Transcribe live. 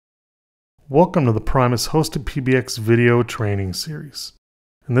Welcome to the Primus hosted PBX video training series.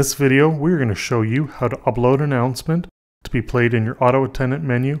 In this video, we're going to show you how to upload an announcement to be played in your Auto Attendant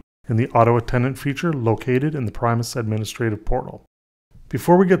menu in the Auto Attendant feature located in the Primus administrative portal.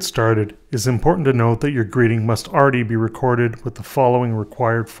 Before we get started, it is important to note that your greeting must already be recorded with the following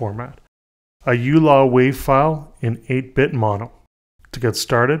required format: a ULAW WAV file in 8-bit mono. To get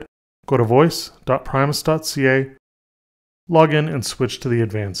started, go to voice.primus.ca, log in and switch to the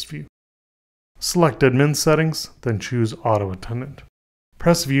advanced view. Select Admin Settings, then choose Auto Attendant.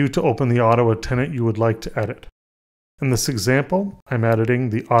 Press View to open the Auto Attendant you would like to edit. In this example, I'm editing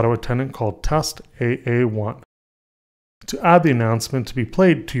the Auto Attendant called Test AA1. To add the announcement to be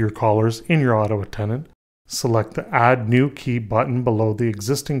played to your callers in your Auto Attendant, select the Add New Key button below the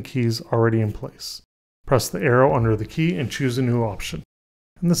existing keys already in place. Press the arrow under the key and choose a new option.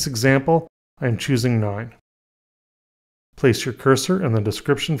 In this example, I am choosing 9. Place your cursor in the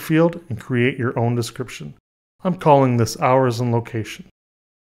description field and create your own description. I'm calling this Hours and Location.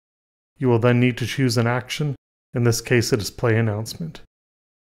 You will then need to choose an action. In this case, it is Play Announcement.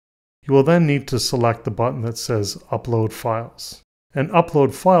 You will then need to select the button that says Upload Files. An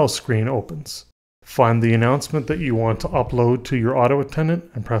Upload File screen opens. Find the announcement that you want to upload to your Auto Attendant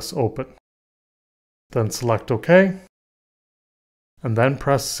and press Open. Then select OK, and then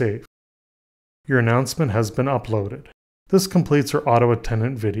press Save. Your announcement has been uploaded. This completes our Auto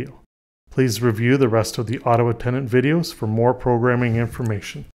Attendant video. Please review the rest of the Auto Attendant videos for more programming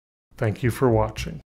information. Thank you for watching.